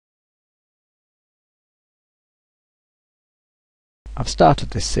I've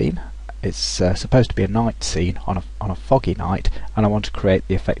started this scene. It's supposed to be a night scene on a foggy night, and I want to create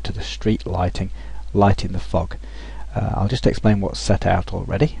the effect of the street lighting the fog. I'll just explain what's set out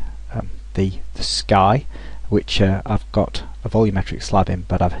already. The sky, which I've got a volumetric slab in,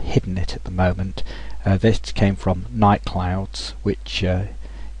 but I've hidden it at the moment. This came from night clouds, which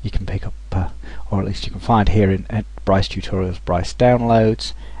you can pick up, or at least you can find here in Bryce tutorials, Bryce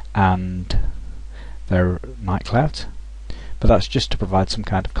downloads, and they're night clouds. But that's just to provide some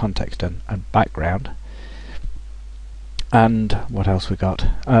kind of context and background. And what else we got?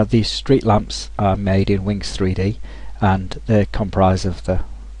 These street lamps are made in Wings 3D, and they comprise of the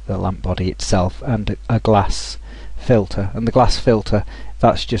lamp body itself and a glass filter. And the glass filter,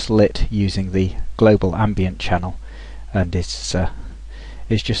 that's just lit using the global ambient channel, and it's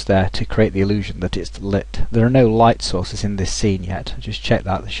just there to create the illusion that it's lit. There are no light sources in this scene yet. Just check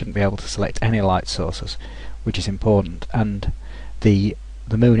that. They shouldn't be able to select any light sources, which is important. And the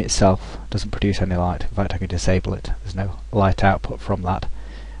moon itself doesn't produce any light. In fact, I can disable it. There's no light output from that.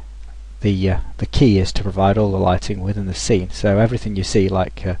 The key is to provide all the lighting within the scene. So everything you see,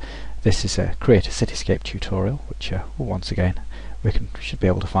 like this is a create a cityscape tutorial, which once again we should be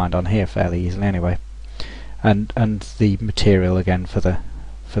able to find on here fairly easily anyway. And the material again for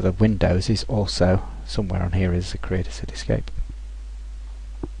the windows is also somewhere on here, is the create a cityscape.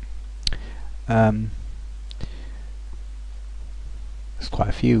 There's quite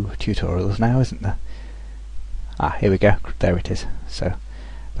a few tutorials now, isn't there? Here we go. There it is. So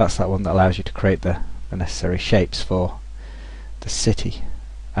that's that one that allows you to create the necessary shapes for the city,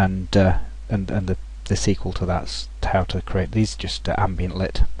 and the sequel to that's how to create these, just ambient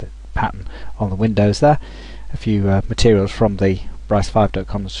lit, the pattern on the windows there. A few materials from the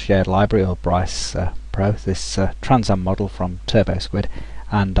Bryce5.com shared library, or Bryce Pro, this Transam model from TurboSquid,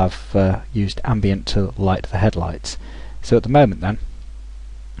 and I've used ambient to light the headlights. So at the moment then,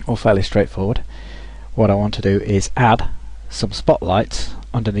 all fairly straightforward. What I want to do is add some spotlights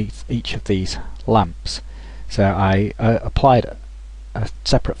underneath each of these lamps. So I applied a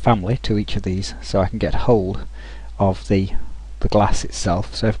separate family to each of these so I can get hold of the glass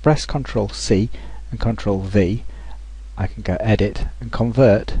itself. So if I press Ctrl C and Ctrl V, I can go edit and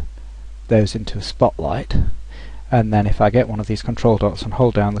convert those into a spotlight, and then if I get one of these control dots and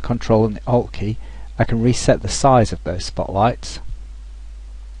hold down the Control and the Alt key, I can reset the size of those spotlights,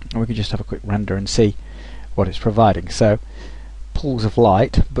 and we can just have a quick render and see what it's providing. So pools of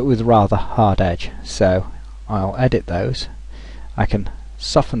light, but with a rather hard edge. So I'll edit those. I can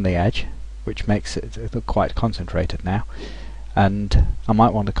soften the edge, which makes it look quite concentrated now, and I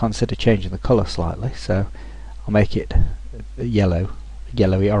might want to consider changing the colour slightly. So I'll make it a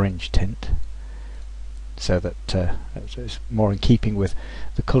yellowy orange tint, so that it's more in keeping with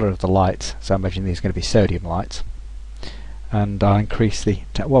the colour of the lights. So I imagine these are going to be sodium lights. And I'll increase the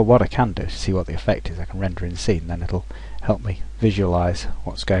well, what I can do to see what the effect is, I can render in scene, then it'll help me visualize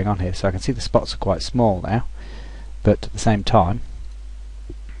what's going on here. So I can see the spots are quite small now, but at the same time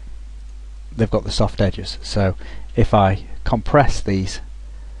they've got the soft edges. So if I compress these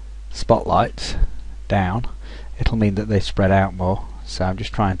spotlights down, it'll mean that they spread out more. So I'm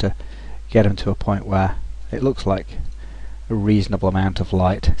just trying to get them to a point where it looks like a reasonable amount of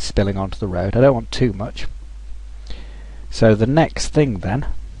light spilling onto the road. I don't want too much. So the next thing then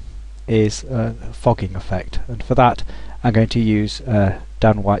is a fogging effect, and for that I'm going to use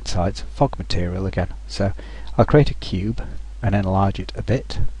Dan Whiteside's fog material again. So I'll create a cube and enlarge it a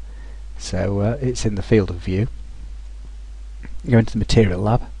bit so it's in the field of view. Go into the material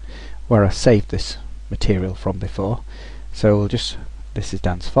lab where I saved this material from before. So we'll just, this is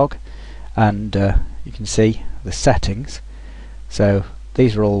Dan's fog, and you can see the settings. So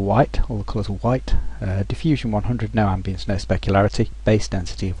these are all white, all the colours are white. Diffusion 100, no ambience, no specularity. Base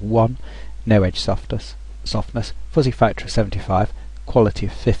density of 1, no edge softness. Fuzzy factor of 75, quality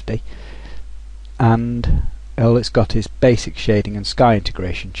of 50. And all it's got is basic shading and sky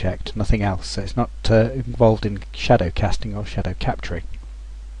integration checked, nothing else. So it's not involved in shadow casting or shadow capturing.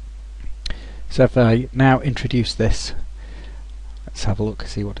 So if I now introduce this, let's have a look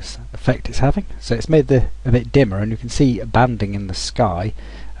and see what effect it's having. So it's made a bit dimmer, and you can see a banding in the sky,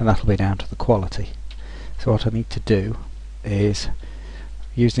 and that'll be down to the quality. So what I need to do is,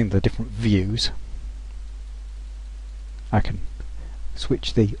 using the different views, I can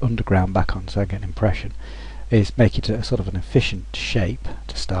switch the underground back on so I get an impression, is make it a sort of an efficient shape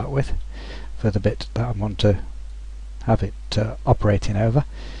to start with for the bit that I want to have it operating over.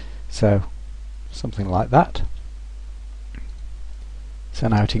 So something like that. So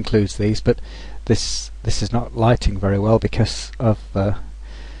now it includes these, but this is not lighting very well because of the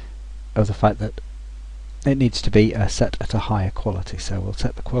fact that it needs to be set at a higher quality, so we'll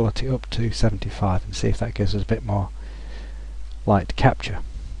set the quality up to 75 and see if that gives us a bit more light capture.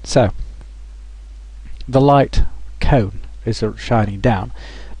 So the light cone is shining down,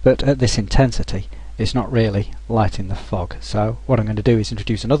 but at this intensity it's not really lighting the fog. So what I'm going to do is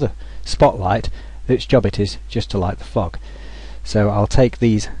introduce another spotlight its job it is just to light the fog. So I'll take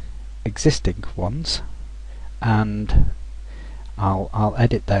these existing ones and I'll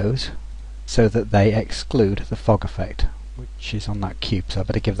edit those so that they exclude the fog effect, which is on that cube. So I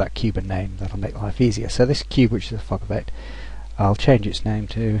better give that cube a name, that'll make life easier. So this cube, which is a fog effect, I'll change its name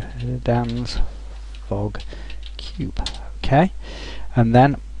to Dan's Fog Cube. Okay, and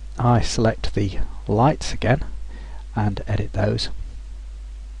then I select the lights again and edit those,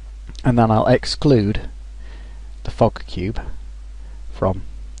 and then I'll exclude the fog cube from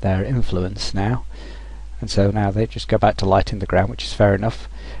their influence now, and so now they just go back to lighting the ground, which is fair enough.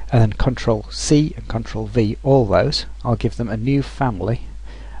 And then Control C and Control V, all those, I'll give them a new family,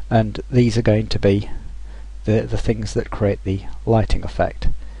 and these are going to be the things that create the lighting effect.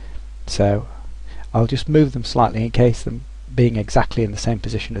 So I'll just move them slightly in case them being exactly in the same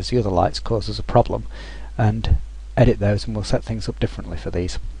position as the other lights causes a problem, and edit those, and we'll set things up differently for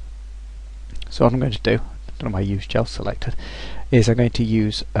these. So what I'm going to do, I don't know why I use gel selected, is I'm going to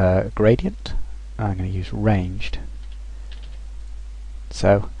use gradient, and I'm going to use ranged.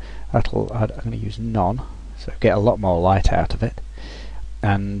 So I'm going to use none, so get a lot more light out of it,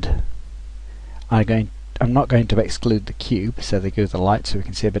 and I'm not going to exclude the cube, so they go the light, so we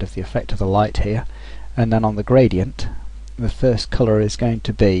can see a bit of the effect of the light here. And then on the gradient, the first colour is going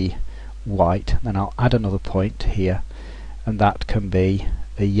to be white, then I'll add another point here, and that can be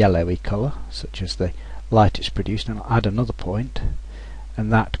a yellowy colour, such as the light is produced, and I'll add another point,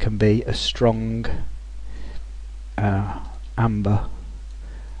 and that can be a strong amber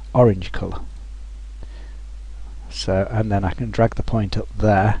orange colour. So, and then I can drag the point up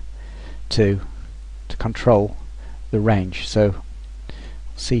there to control the range. So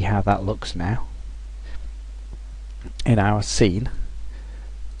see how that looks now in our scene.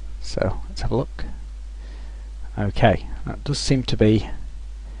 So let's have a look. Okay, that does seem to be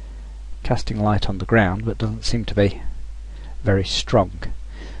casting light on the ground, but doesn't seem to be very strong.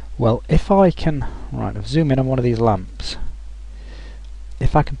 Well, if I can, right, I'll zoom in on one of these lamps.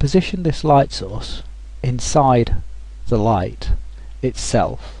 If I can position this light source inside the light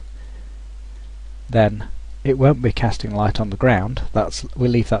itself, then it won't be casting light on the ground. We'll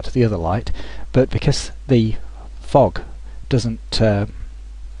leave that to the other light. But because the fog doesn't have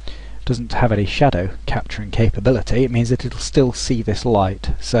any shadow capturing capability, it means that it'll still see this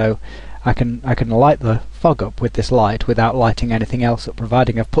light. So I can light the fog up with this light without lighting anything else up,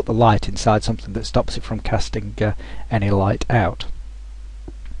 providing I've put the light inside something that stops it from casting any light out,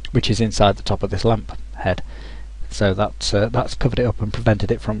 which is inside the top of this lamp head. So that's covered it up and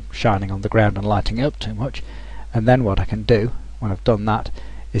prevented it from shining on the ground and lighting it up too much. And then what I can do when I've done that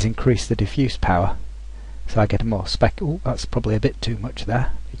is increase the diffuse power, so I get a more spec. Oh, that's probably a bit too much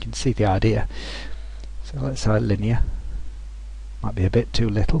there. You can see the idea. So let's say linear. Might be a bit too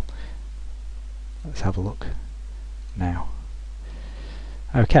little. Let's have a look now.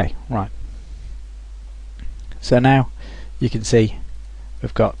 Okay, right. So now you can see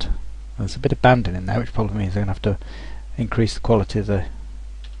we've got, there's a bit of banding in there, which probably means I'm going to have to increase the quality of the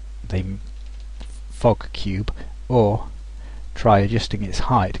fog cube, or try adjusting its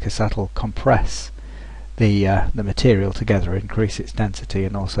height, because that'll compress the material together, increase its density,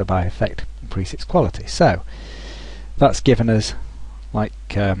 and also by effect increase its quality. So that's given us like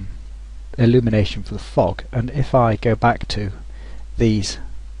illumination for the fog. And if I go back to these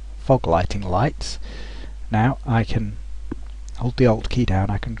fog lighting lights, now I can hold the Alt key down,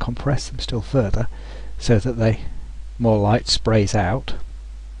 I can compress them still further so that more light sprays out,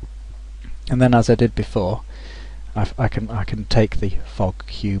 and then as I did before, I can take the fog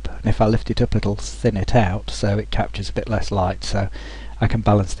cube, and if I lift it up it'll thin it out so it captures a bit less light, so I can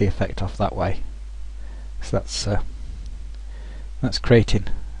balance the effect off that way. So that's creating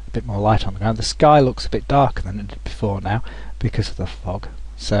a bit more light on the ground. The sky looks a bit darker than it did before now because of the fog,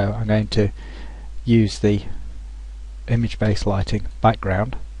 so I'm going to use the image-based lighting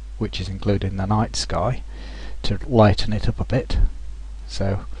background, which is included in the night sky, to lighten it up a bit.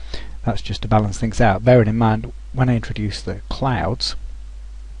 So that's just to balance things out, bearing in mind when I introduce the clouds,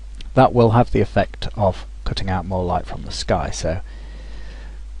 that will have the effect of cutting out more light from the sky. So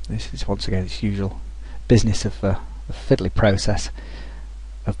this is once again its usual business of the fiddly process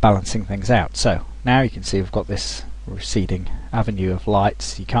of balancing things out. So now you can see we've got this receding avenue of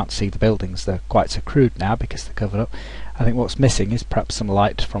lights. You can't see the buildings, they're quite so crude now because they're covered up. I think what's missing is perhaps some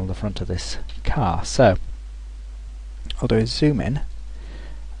light from the front of this car. So I'll do is zoom in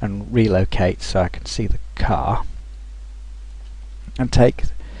and relocate so I can see the car, and take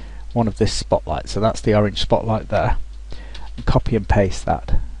one of this spotlight, so that's the orange spotlight there, and copy and paste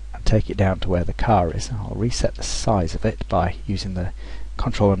that and take it down to where the car is. I'll reset the size of it by using the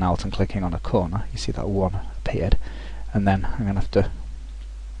Control and Alt and clicking on a corner. You see that one appeared, and then I'm going to have to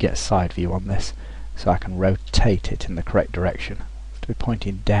get a side view on this so I can rotate it in the correct direction. To be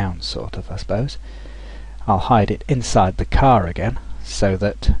pointing down, sort of, I suppose. I'll hide it inside the car again so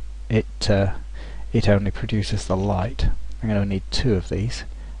that it only produces the light. I'm going to need two of these.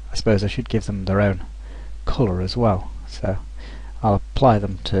 I suppose I should give them their own colour as well. So I'll apply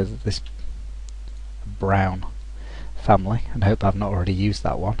them to this brown family and hope I've not already used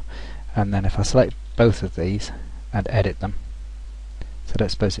that one. And then if I select both of these and edit them, so I don't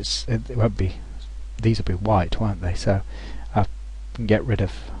suppose it won't be, these will be white, won't they? So I can get rid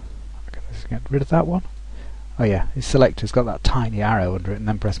of that one. Oh yeah, his selector's got that tiny arrow under it, and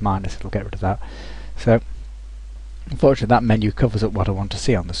then press minus, it'll get rid of that. So unfortunately that menu covers up what I want to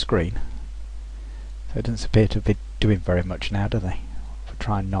see on the screen. So it doesn't appear to be doing very much now, do they? If I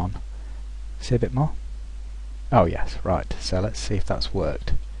try none. See a bit more? Oh yes, right, so let's see if that's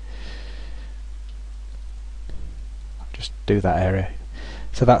worked. I'll just do that area.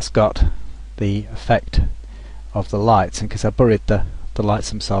 So that's got the effect of the lights, and because I buried the lights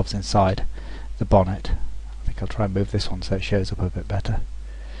themselves inside the bonnet, I think I'll try and move this one so it shows up a bit better.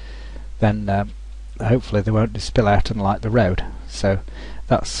 Then hopefully they won't spill out and light the road. So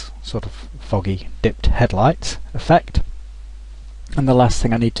that's sort of foggy dipped headlights effect. And the last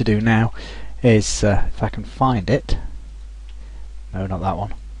thing I need to do now is, if I can find it, no, not that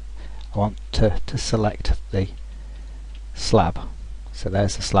one, I want to select the slab. So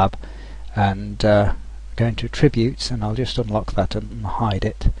there's the slab, and go into attributes, and I'll just unlock that and hide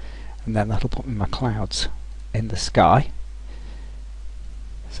it, and then that'll put me my clouds in the sky.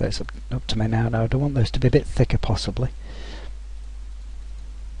 So it's up to me now. I don't want those to be a bit thicker possibly,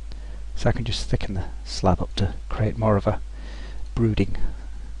 so I can just thicken the slab up to create more of a brooding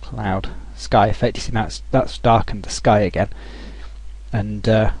cloud sky effect. You see now that's darkened the sky again, and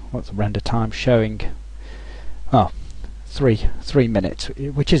what's the render time showing? Oh, 3 minutes,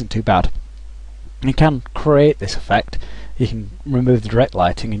 which isn't too bad. You can create this effect. You can remove the direct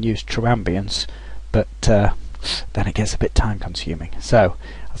lighting and use true ambience, but then it gets a bit time consuming. So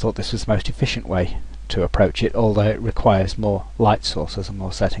I thought this was the most efficient way to approach it, although it requires more light sources and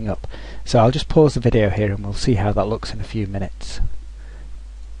more setting up. So I'll just pause the video here and we'll see how that looks in a few minutes.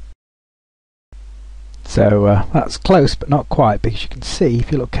 So that's close but not quite, because you can see,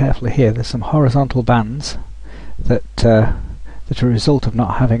 if you look carefully here, there's some horizontal bands that are a result of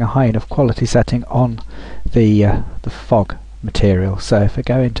not having a high enough quality setting on the fog material. So if I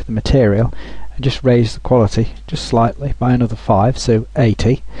go into the material and just raise the quality just slightly by another 5, so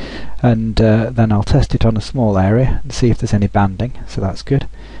 80, and then I'll test it on a small area and see if there's any banding, so that's good,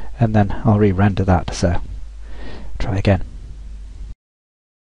 and then I'll re-render that. So try again.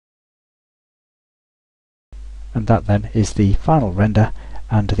 And that then is the final render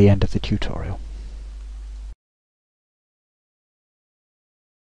and the end of the tutorial.